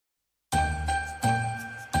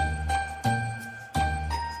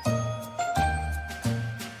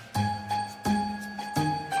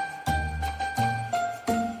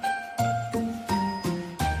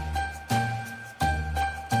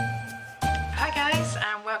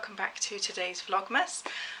welcome back to today's Vlogmas.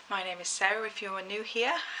 My name is Sarah if you are new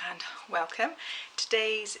here, and welcome.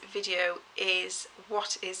 Today's video is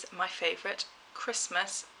what is my favourite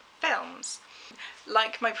Christmas films.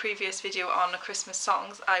 Like my previous video on Christmas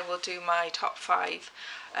songs, I will do my top 5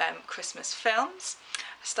 Christmas films,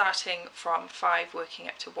 starting from 5 working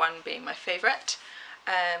up to 1 being my favourite.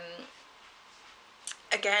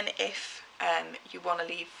 Again, if you want to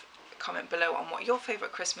leave a comment below on what your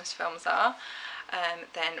favourite Christmas films are,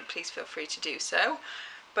 then please feel free to do so.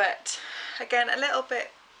 But again, a little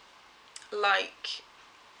bit like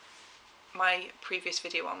my previous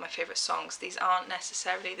video on my favourite songs, these aren't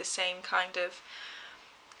necessarily the same kind of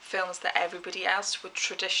films that everybody else would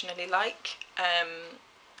traditionally like.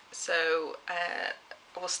 So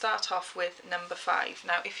we'll start off with number 5.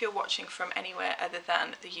 Now, if you're watching from anywhere other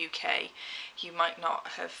than the UK, you might not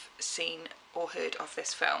have seen or heard of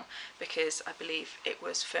this film, because I believe it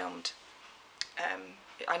was filmed,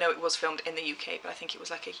 I know it was filmed in the UK, but I think it was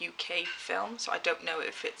like a UK film, so I don't know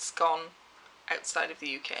if it's gone outside of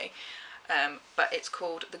the UK. But it's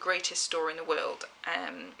called The Greatest Story in the World.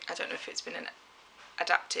 I don't know if it's been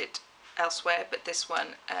adapted elsewhere, but this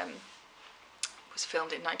one was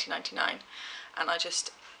filmed in 1999, and I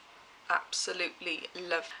just absolutely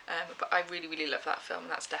love but I really love that film,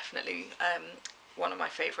 and that's definitely one of my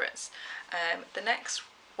favourites. The next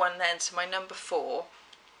one then, so my number 4,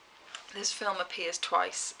 this film appears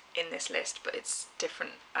twice in this list, but it's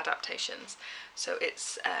different adaptations. So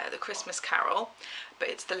it's The Christmas Carol, but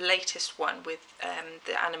it's the latest one with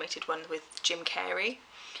the animated one with Jim Carrey.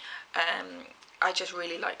 I just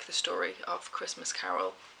really like the story of Christmas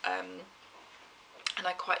Carol, and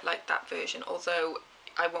I quite like that version, although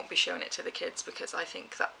I won't be showing it to the kids because I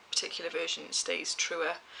think that particular version stays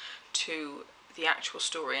truer to the actual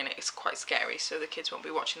story, and it's quite scary, so the kids won't be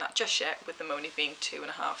watching that just yet, with them only being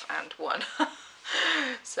 2.5 and 1.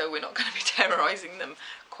 So we're not going to be terrorising them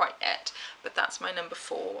quite yet. But that's my number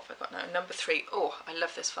 4. What have I got now? Number 3. Oh, I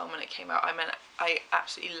love this film when it came out. I mean, I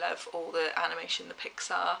absolutely love all the animation, the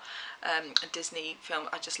Pixar, Disney film.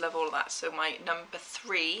 I just love all of that. So my number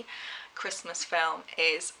 3 Christmas film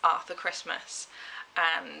is Arthur Christmas,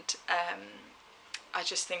 and I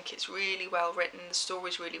just think it's really well written. The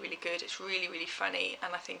story's really good. It's really funny,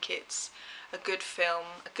 and I think it's a good film,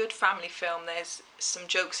 a good family film. There's some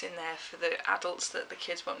jokes in there for the adults that the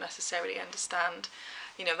kids won't necessarily understand.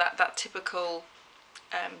 You know, that typical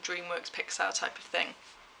DreamWorks Pixar type of thing.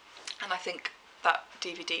 And I think that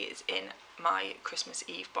DVD is in my Christmas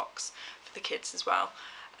Eve box for the kids as well.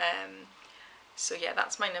 So yeah,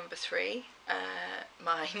 that's my number 3.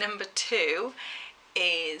 My number 2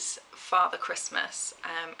 is Father Christmas,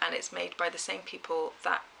 and it's made by the same people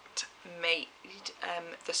that made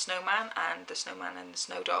The Snowman and The Snowman and the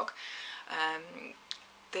Snow Dog.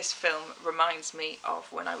 This film reminds me of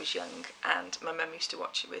when I was young, and my mum used to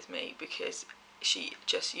watch it with me because she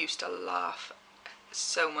just used to laugh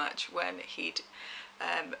so much when he'd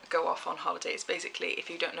go off on holidays. Basically, if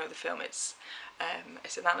you don't know the film, it's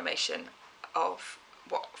an animation of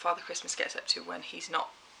what Father Christmas gets up to when he's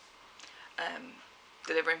not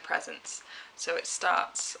delivering presents. So it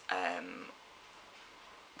starts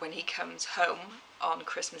when he comes home on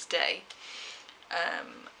Christmas Day,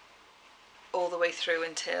 all the way through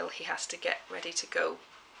until he has to get ready to go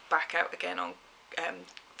back out again on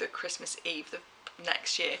the Christmas Eve the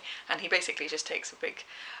next year. And he basically just takes a big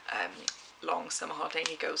long summer holiday, and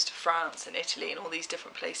he goes to France and Italy and all these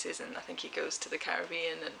different places, and I think he goes to the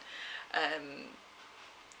Caribbean, and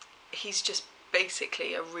he's just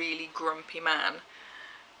basically a really grumpy man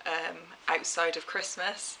outside of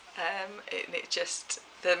Christmas. It just,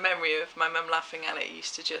 the memory of my mum laughing at it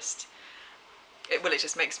used to just, it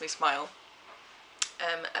just makes me smile.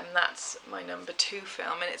 And that's my number 2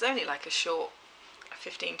 film, and it's only like a short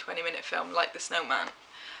 15-20 minute film like The Snowman,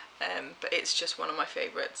 but it's just one of my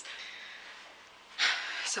favourites.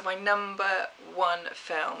 So my number 1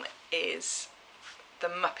 film is The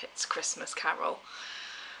Muppets Christmas Carol.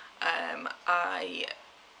 I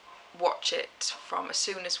watch it from as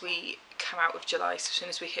soon as we come out of July. So as soon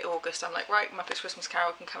as we hit August, I'm like, right, Muppets Christmas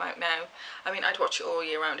Carol can come out now. I mean, I'd watch it all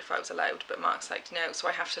year round if I was allowed, but Mark's like, no, so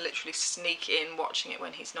I have to literally sneak in watching it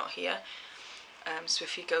when he's not here. So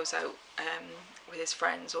if he goes out with his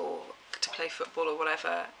friends or to play football or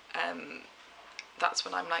whatever, that's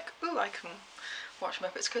when I'm like, ooh, I can watch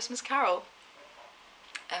Muppets Christmas Carol.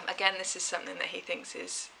 Again, this is something that he thinks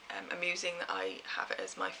is amusing, that I have it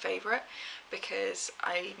as my favourite, because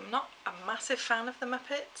I'm not a massive fan of the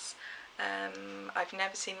Muppets. I've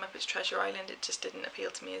never seen Muppets Treasure Island. It just didn't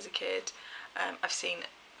appeal to me as a kid. I've seen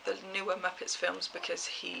the newer Muppets films because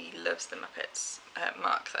he loves the Muppets,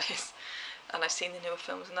 Mark that is. and I've seen the newer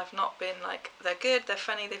films and I've not been like, they're good, they're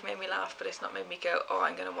funny, they've made me laugh, but it's not made me go, oh,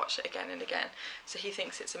 I'm going to watch it again and again. So he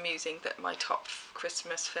thinks it's amusing that my top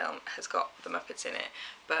Christmas film has got the Muppets in it,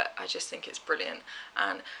 but I just think it's brilliant.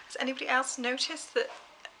 And has anybody else noticed that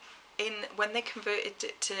when they converted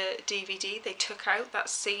it to DVD, they took out that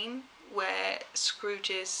scene where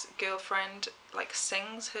Scrooge's girlfriend like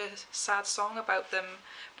sings her sad song about them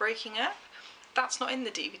breaking up? That's not in the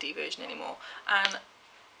DVD version anymore. And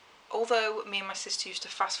although me and my sister used to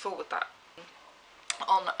fast forward that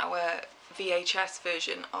on our VHS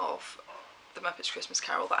version of The Muppets Christmas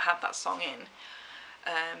Carol that had that song in,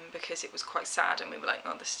 because it was quite sad and we were like,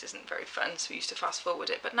 oh, this isn't very fun, so we used to fast forward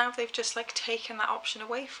it. But now they've just like taken that option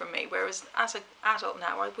away from me, whereas as an adult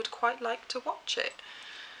now I would quite like to watch it.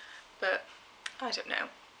 But I don't know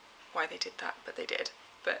why they did that, but they did.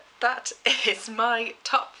 But that is my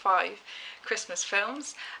top 5 Christmas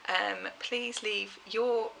films. Please leave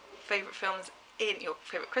your favourite films your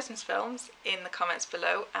favourite Christmas films in the comments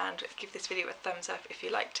below, and give this video a thumbs up if you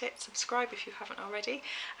liked it, subscribe if you haven't already,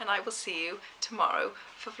 and I will see you tomorrow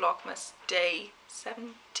for Vlogmas day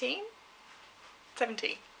 17.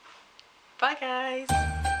 Bye guys!